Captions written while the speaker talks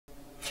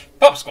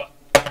Pop Squad.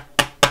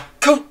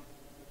 Coming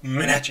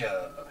at ya.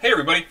 Hey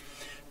everybody.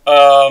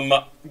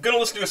 Gonna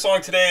listen to a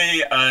song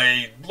today.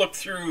 I looked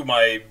through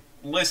my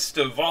list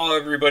of all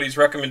everybody's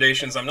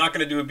recommendations. I'm not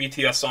gonna do a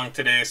BTS song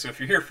today, so if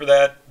you're here for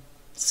that,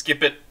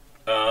 skip it.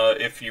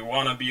 If you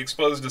want to be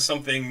exposed to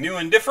something new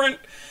and different,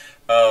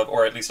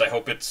 or at least I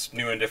hope it's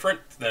new and different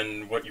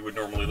than what you would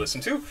normally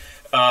listen to,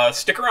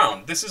 stick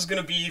around. This is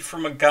going to be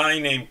from a guy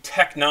named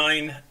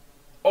N9ne.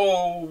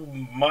 Oh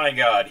my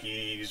god,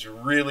 he's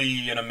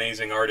really an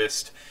amazing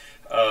artist.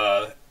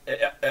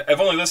 I've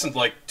only listened to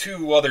like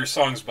 2 other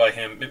songs by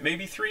him,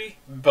 maybe 3,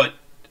 but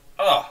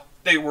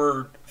they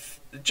were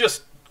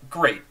just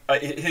great.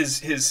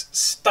 His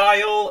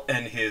style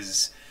and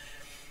his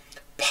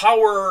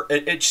power,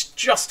 it's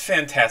just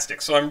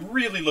fantastic. So I'm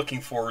really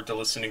looking forward to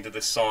listening to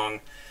this song.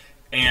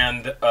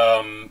 And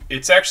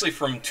it's actually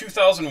from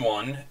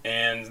 2001,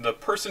 and the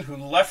person who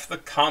left the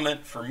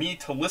comment for me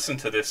to listen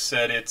to this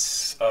said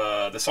it's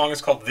the song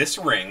is called This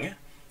Ring,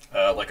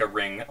 like a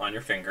ring on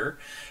your finger,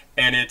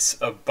 and it's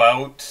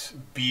about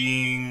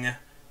being,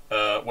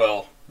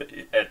 well,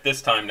 at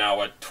this time now,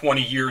 a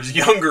 20 years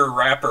younger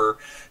rapper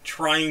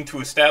trying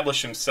to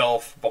establish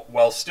himself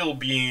while still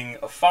being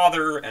a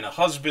father and a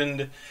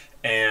husband,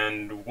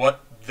 and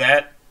what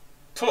that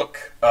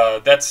took.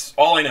 That's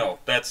all I know.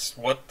 That's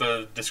what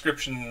the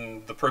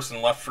description the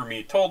person left for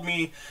me told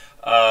me,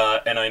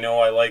 and I know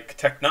I like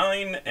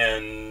N9ne,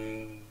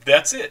 and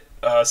that's it.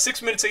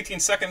 6 minutes 18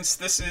 seconds.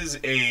 This is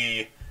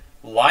a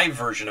live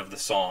version of the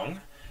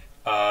song,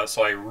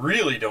 so I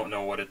really don't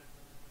know what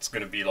it's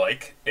going to be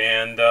like,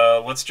 and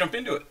let's jump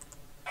into it.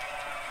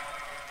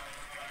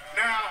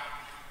 Now,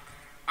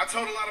 I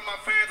told a lot of my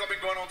fans I've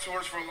been going on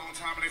tours for a long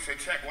time, and they say,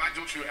 Tech, why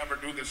don't you ever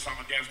do this song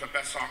again? It's the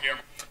best song ever.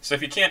 So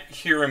if you can't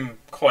hear him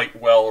quite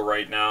well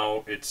right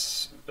now,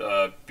 it's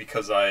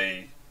because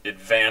I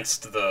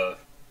advanced the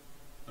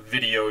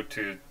video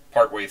to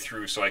partway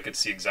through so I could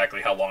see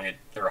exactly how long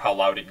or how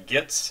loud it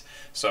gets.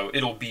 So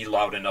it'll be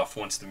loud enough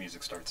once the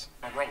music starts.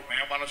 I wrote,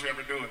 man, why don't you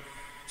ever do it?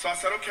 So I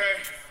said,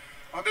 okay,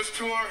 on this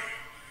tour,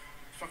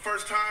 for the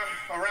first time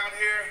around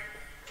here,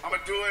 I'm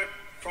going to do it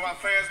for my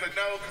fans that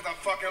know, because I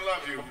fucking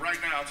love you. Right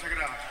now, check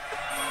it out.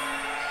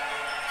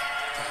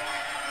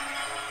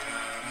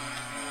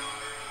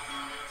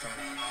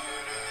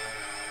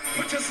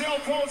 Put your cell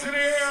phones in the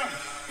air.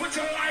 Put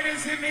your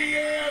lighters in the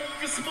air.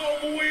 You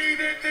smoke weed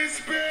in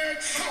this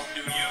bitch.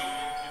 Do you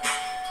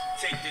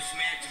take this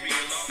man to be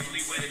your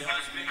lawfully wedded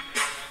husband?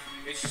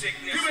 It's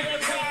sickness. Give me that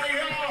party,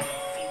 y'all.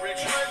 For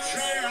rich Put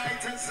your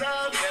lighters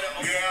up.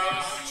 Yeah.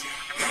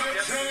 Put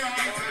your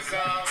lighters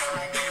up.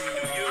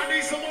 I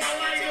need some more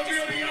light up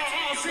here in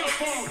your cell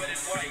phone.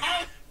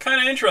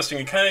 Kind of interesting.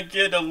 You kind of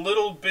get a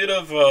little bit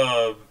of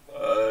a...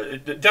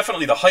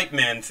 definitely the hype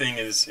man thing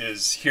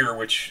is here,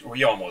 which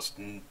we almost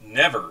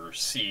never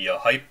see a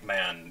hype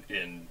man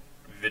in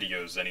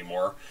videos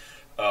anymore,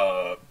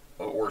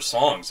 or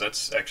songs.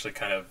 That's actually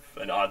kind of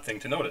an odd thing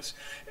to notice.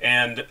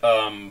 And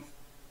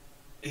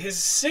his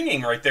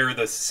singing right there,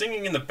 the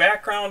singing in the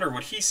background, or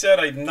what he said,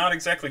 I'm not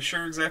exactly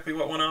sure exactly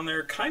what went on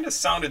there, kind of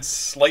sounded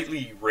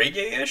slightly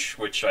reggae-ish,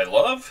 which I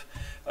love.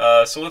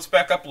 So let's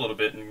back up a little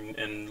bit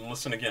and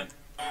listen again.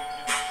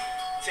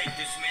 Take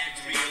this man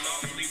to be your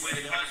lawfully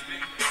wedded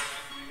husband.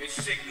 It's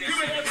sickness. Give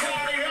me that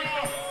party,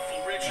 y'all. For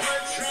rich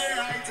Put your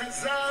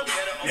lighters up.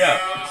 Yeah.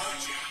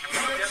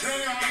 Put your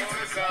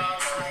lighters up.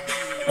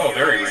 Oh,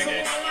 very Need some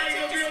reggae. more light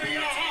up here in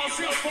your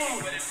cell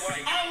phone.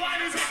 All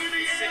lighters up in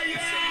the air, yeah.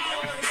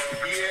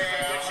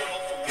 Yeah.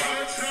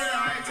 Put your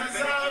lighters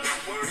up.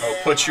 Oh,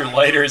 put your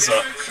lighters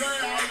up. Put your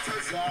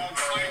lighters up.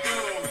 I do.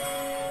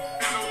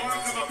 In the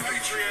words of a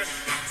patriot,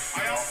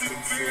 I often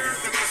feared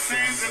that the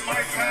sins in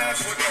my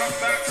past would come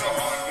back to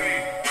haunt me.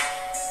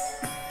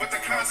 But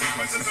the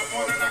consequences are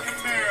more than I can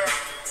bear.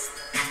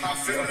 I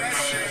feel that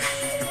shit.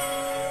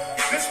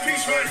 This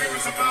piece right here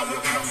is about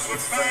what comes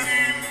with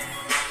fame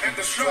and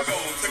the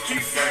struggle to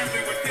keep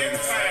family within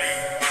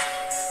fame.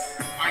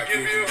 I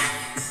give you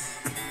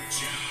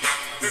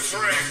this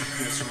ring.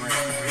 This ring.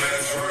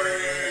 This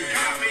ring.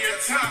 Got me a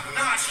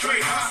top-notch,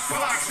 straight hot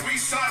box. We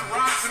saw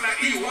rocks and the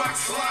Ewok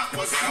slot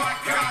was caught.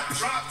 Got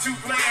dropped to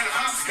playing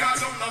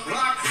hopscotch on the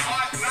block.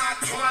 Hot, not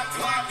twat,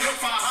 plot.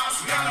 If a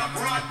hop's got a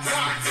broad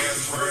dot.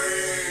 This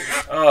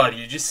ring. Oh, do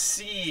you just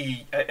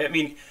see... I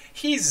mean,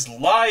 he's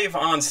live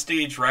on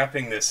stage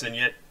rapping this, and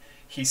yet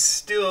he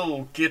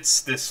still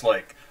gets this,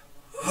 like...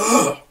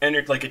 and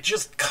it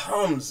just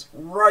comes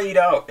right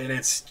out, and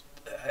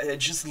I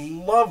just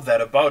love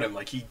that about him.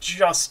 Like, he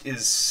just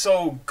is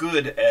so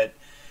good at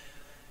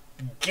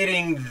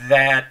getting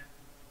that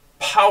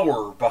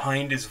power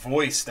behind his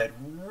voice that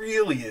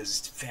really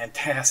is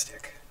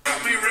fantastic.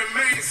 Help me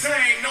remain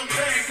sane, no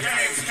pain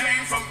games.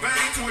 Came from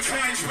bang to a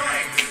change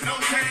bang. No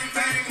cane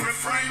thing,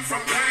 refrain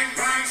from gang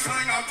bang.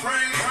 Slang our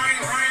brain,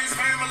 reigns,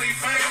 family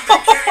fame. The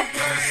gang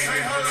bang.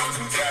 Say hello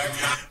to Tech.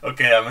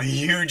 Okay, I'm a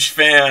huge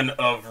fan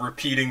of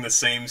repeating the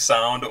same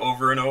sound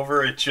over and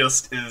over. It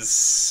just is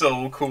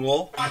so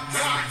cool. Help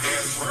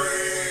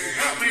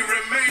me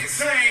remain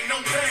sane, no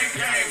pain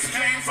games.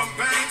 Came from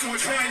bang to a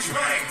change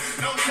bang.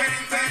 No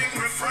cane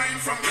thing, refrain came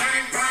from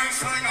gang bang,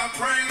 slang up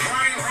brain,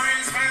 brain,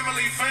 brains,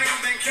 family fame,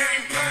 then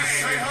came pain.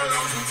 Say hello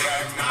to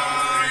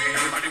N9ne.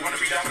 Everybody wanna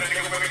be down with a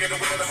nigga when we get the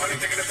winner, the money,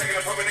 taking it, taking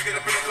it, pumping, get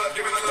up in the club,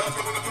 giving the love,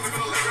 throwing the pussy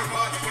for the liquor,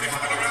 but when they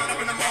hopping around up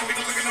in the mall, we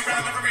just looking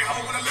around every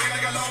hole when I look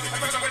like a low. I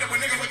catch up with it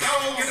when niggas would go,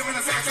 get them in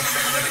a second, tell them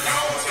niggas let it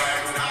go.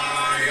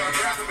 N9ne, I'm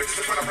grabbing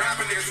bitches in front of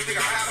rapping niggas, you think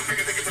I'm having,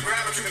 figure they get to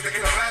grab them, you think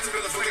I'm bad, to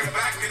build a flick in the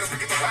back, niggas,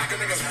 we get to whacking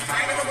niggas.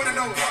 I ain't never wanna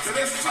know what to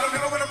this, I don't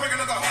ever wanna bring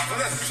another heart to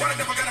this. Why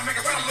the devil gotta make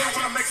it right a little,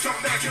 wanna make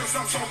something that kills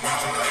something so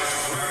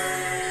marvelous.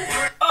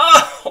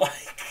 Oh my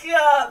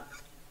god.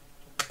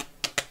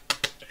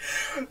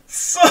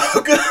 So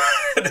good.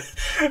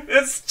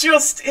 It's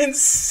just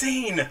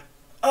insane.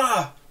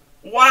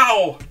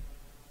 Wow.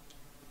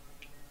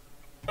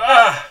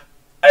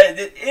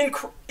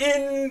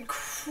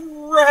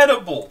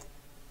 Incredible.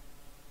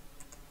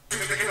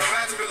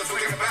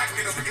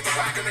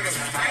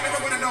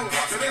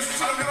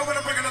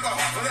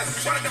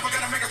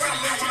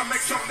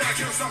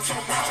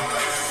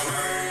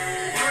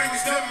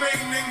 Brings the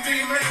maiming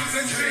demons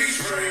and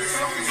G-strings.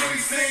 Songs we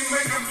sing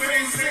make them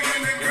pain,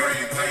 singing in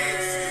green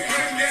things.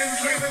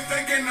 Indians dreaming,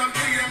 thinking of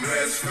being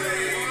blissful.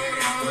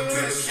 But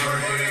this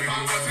spring, if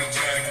I wasn't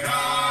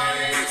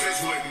N9ne,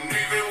 bitches wouldn't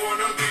even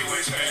wanna be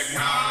with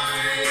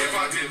N9ne. If I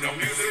did no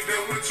music,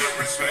 then would you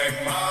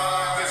respect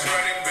mine? This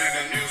wedding band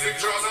and music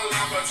draws a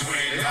line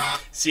between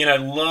us. See, and I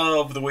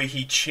love the way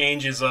he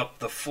changes up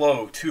the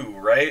flow too,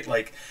 right?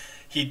 Like,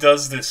 he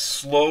does this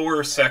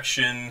slower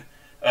section.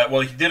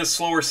 Well, he did a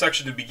slower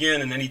section to begin,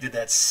 and then he did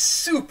that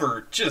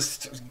super,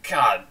 just,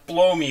 God,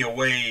 blow me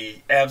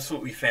away,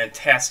 absolutely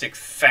fantastic,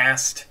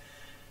 fast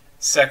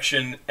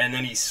section, and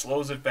then he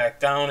slows it back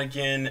down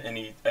again,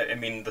 and I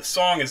mean, the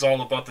song is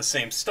all about the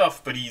same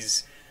stuff, but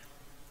he's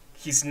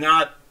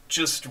not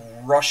just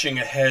rushing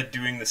ahead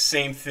doing the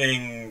same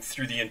thing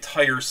through the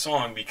entire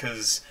song,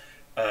 because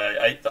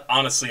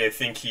honestly, I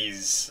think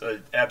he's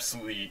an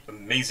absolutely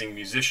amazing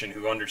musician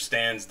who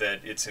understands that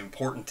it's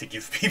important to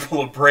give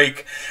people a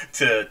break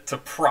to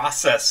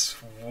process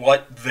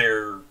what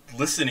they're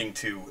listening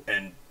to,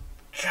 and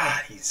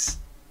God, he's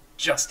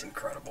just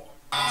incredible.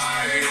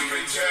 I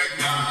even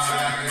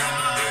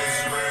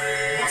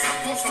was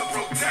supposed to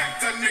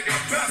protect a nigga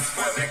best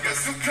for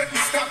niggas who couldn't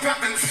stop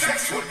having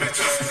sex with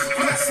bitches.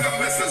 Bless the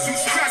missus who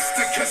stressed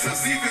the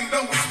kisses, even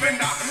though we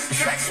spend our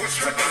checks with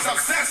strippers.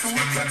 Obsessed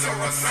with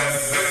clitoris.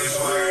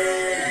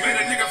 Made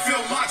a nigga feel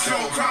macho.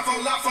 Cry for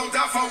lafo,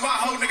 die for my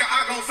hoe. Nigga,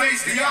 I gon'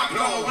 face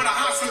Diablo with a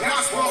hostile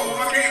gospel.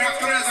 Fucking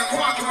after there's a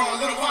quattro, a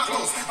little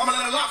quattros. I'm a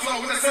little laflo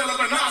with a cell of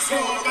a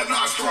nostril, of a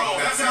nostril.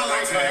 That's how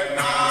I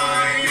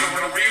N9ne. You don't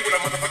wanna read with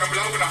a motherfucking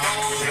blow with a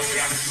hole.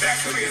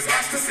 Naturally, it's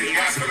ecstasy.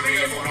 Ask for me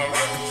for a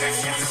roll. We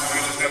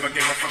just never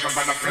give a fuck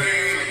about the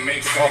flame.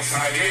 Makes me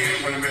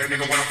excited when a married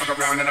nigga wanna fuck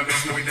around and a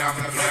bitch know we down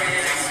for the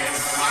flame.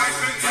 I've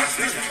been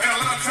tested and a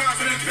lot of times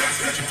been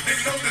invested.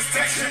 Niggas know this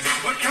tech shit,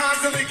 but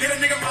constantly get a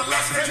nigga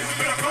molested.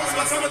 Been approached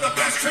by some of the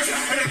best tricks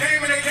in the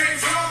game and they came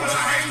strong, but I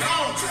hang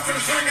on to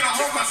the string and I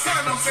hope my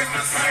son don't sing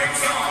the same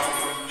song.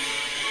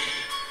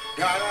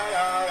 Da da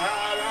da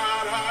da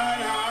da da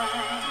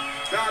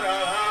da da da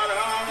da da.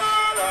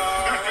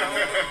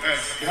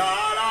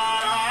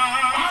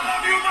 All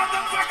of you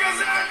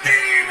motherfuckers are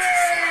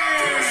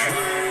demons.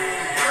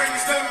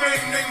 Brings the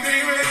maiming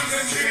demons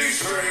and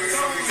G-strings.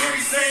 Songs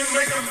we sing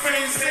make them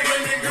faint,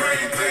 singing in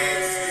green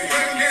things.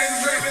 Indians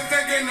dreaming,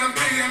 thinking of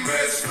being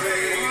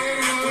misfit.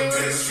 But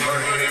this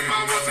spring, if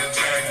I wasn't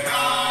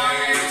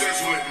N9ne, bitches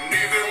wouldn't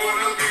even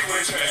wanna be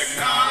with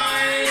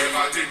N9ne. If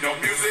I did no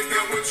music,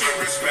 then would you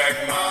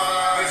respect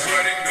mine? This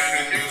wedding band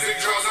and music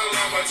draws a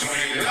line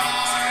between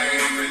life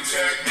and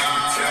N9ne.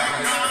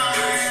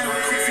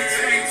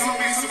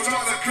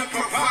 Could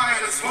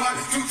provide us, but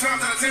 2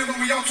 times out of 10 when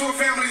we on tour,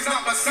 family's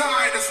not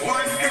beside us.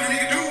 What can a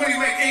nigga do when he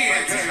make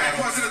ends? At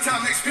once at a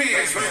time they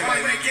spend. While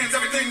he make ends,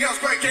 everything else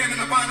break in, and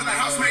the bond of the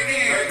house may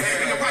end.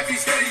 And your wife, he's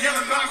steady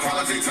yelling about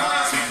quality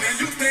time. And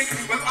you think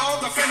with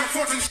all the fame and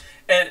fortune.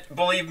 And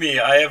believe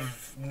me, I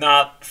have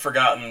not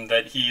forgotten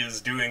that he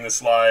is doing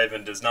this live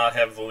and does not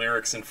have the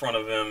lyrics in front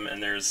of him,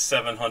 and there's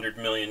 700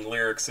 million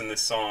lyrics in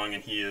this song,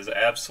 and he is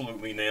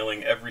absolutely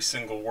nailing every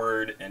single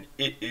word, and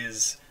it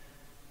is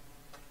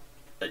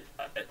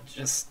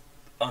just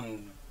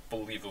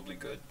unbelievably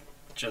good.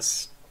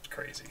 Just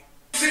crazy.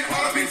 Shit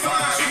ought to be fine,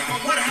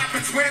 but what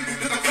happens when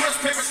the divorce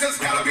papers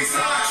just gotta be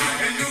signed?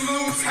 And you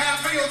lose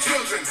half of your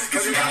children,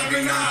 cause you gotta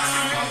be nice.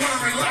 I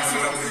wanna relax with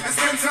them and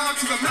spend time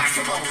to the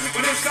maximum.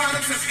 But if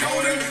silence is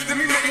golden,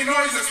 then me making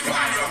noise is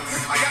platinum.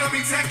 I gotta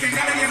be teching,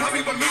 gotta get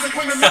hubby, but music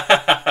women.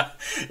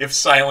 If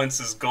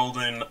silence is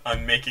golden,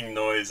 I'm making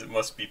noise, it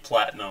must be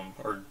platinum.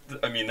 Or,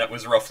 I mean, that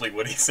was roughly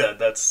what he said.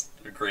 That's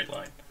a great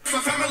line. My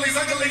family's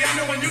ugly, I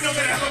know, and you know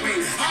that hell of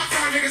me.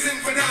 Hardcore niggas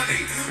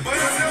infidelity, but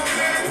it's no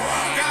fair.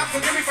 God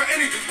forgive me for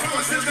any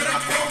promises that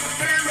I broke.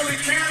 Family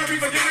can be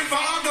forgiven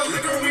for all the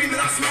liquor weed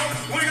that I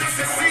smoke. Will I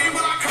succeed?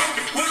 Will I cope?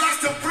 Will I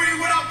still breathe?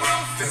 Will I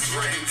blow? This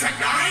ring,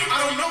 N9ne?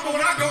 I don't know, but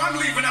when I go, I'm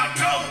leaving out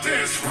dope.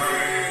 This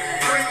ring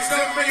brings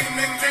the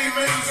maiming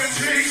demons and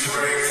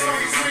G-strings.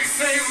 Songs we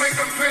sing make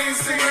them pain,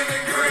 singing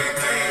in green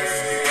things.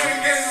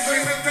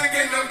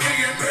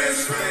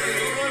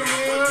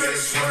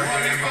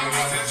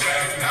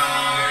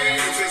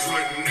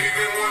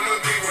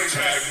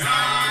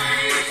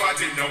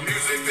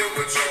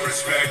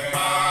 respect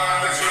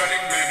mine. This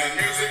running man and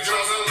music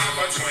draws a line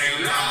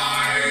between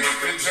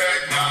life and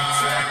Tech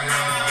Nine.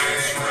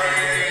 This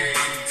rain,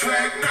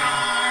 Tech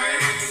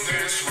Nine.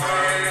 This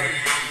rain,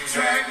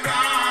 Tech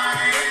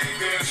Nine.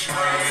 This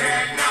rain,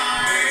 Tech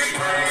Nine. This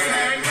rain,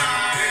 Tech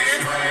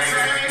Nine.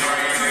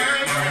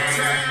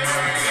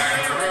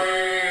 Tech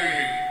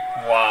Rain.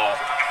 Wow.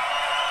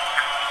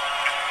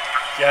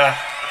 Yeah.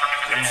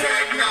 Damn.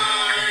 Tech Nine.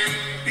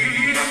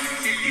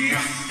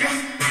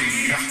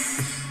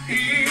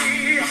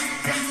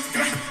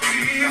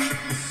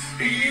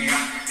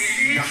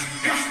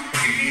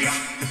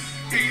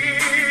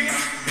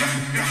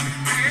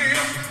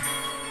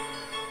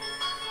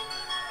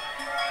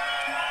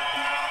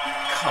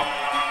 Come on.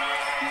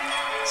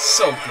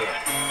 So good.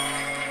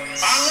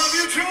 I love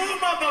you too,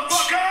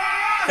 motherfucker!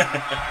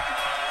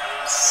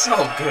 So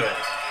good.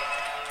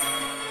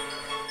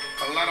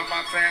 A lot of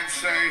my fans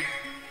say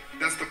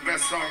that's the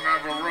best song I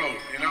ever wrote,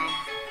 you know?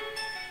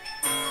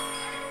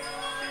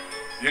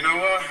 You know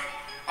what?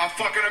 I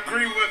fucking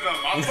agree with them.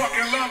 I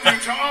fucking love you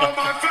to all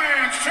my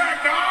fans.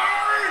 Check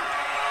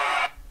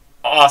Nine!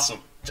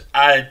 Awesome.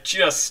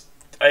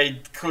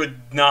 I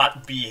could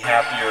not be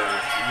happier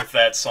with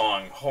that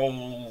song.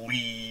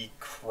 Holy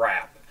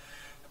crap.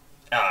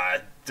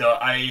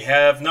 I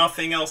have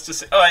nothing else to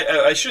say.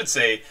 I should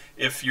say,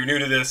 if you're new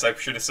to this, I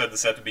should have said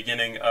this at the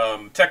beginning.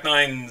 Tech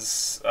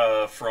Nine's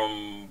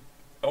from,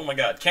 oh my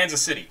god,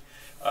 Kansas City.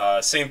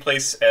 Same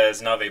place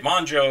as N9ne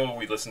Manjo.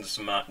 We listened to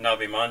some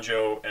N9ne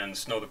Manjo and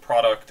Snow the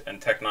Product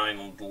and Tech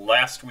Nine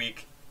last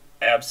week.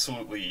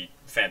 Absolutely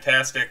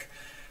fantastic.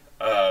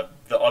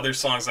 The other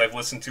songs I've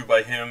listened to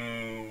by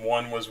him,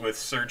 one was with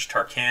Serge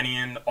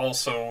Tarkanian,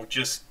 also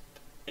just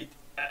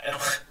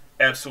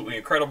absolutely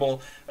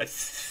incredible. I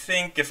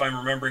think, if I'm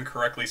remembering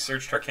correctly,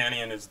 Serge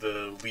Tarkanian is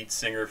the lead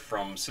singer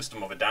from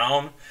System of a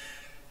Down.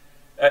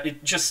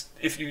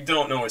 If you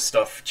don't know his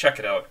stuff, check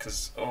it out,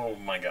 because, oh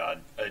my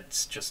god,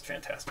 it's just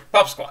fantastic.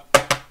 Pop Squad.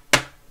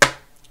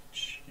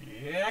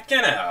 Check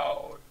it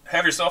out.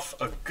 Have yourself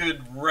a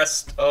good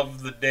rest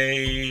of the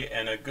day,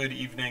 and a good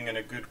evening, and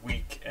a good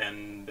week,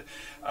 and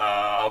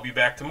I'll be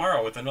back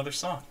tomorrow with another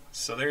song.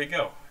 So there you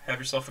go. Have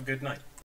yourself a good night.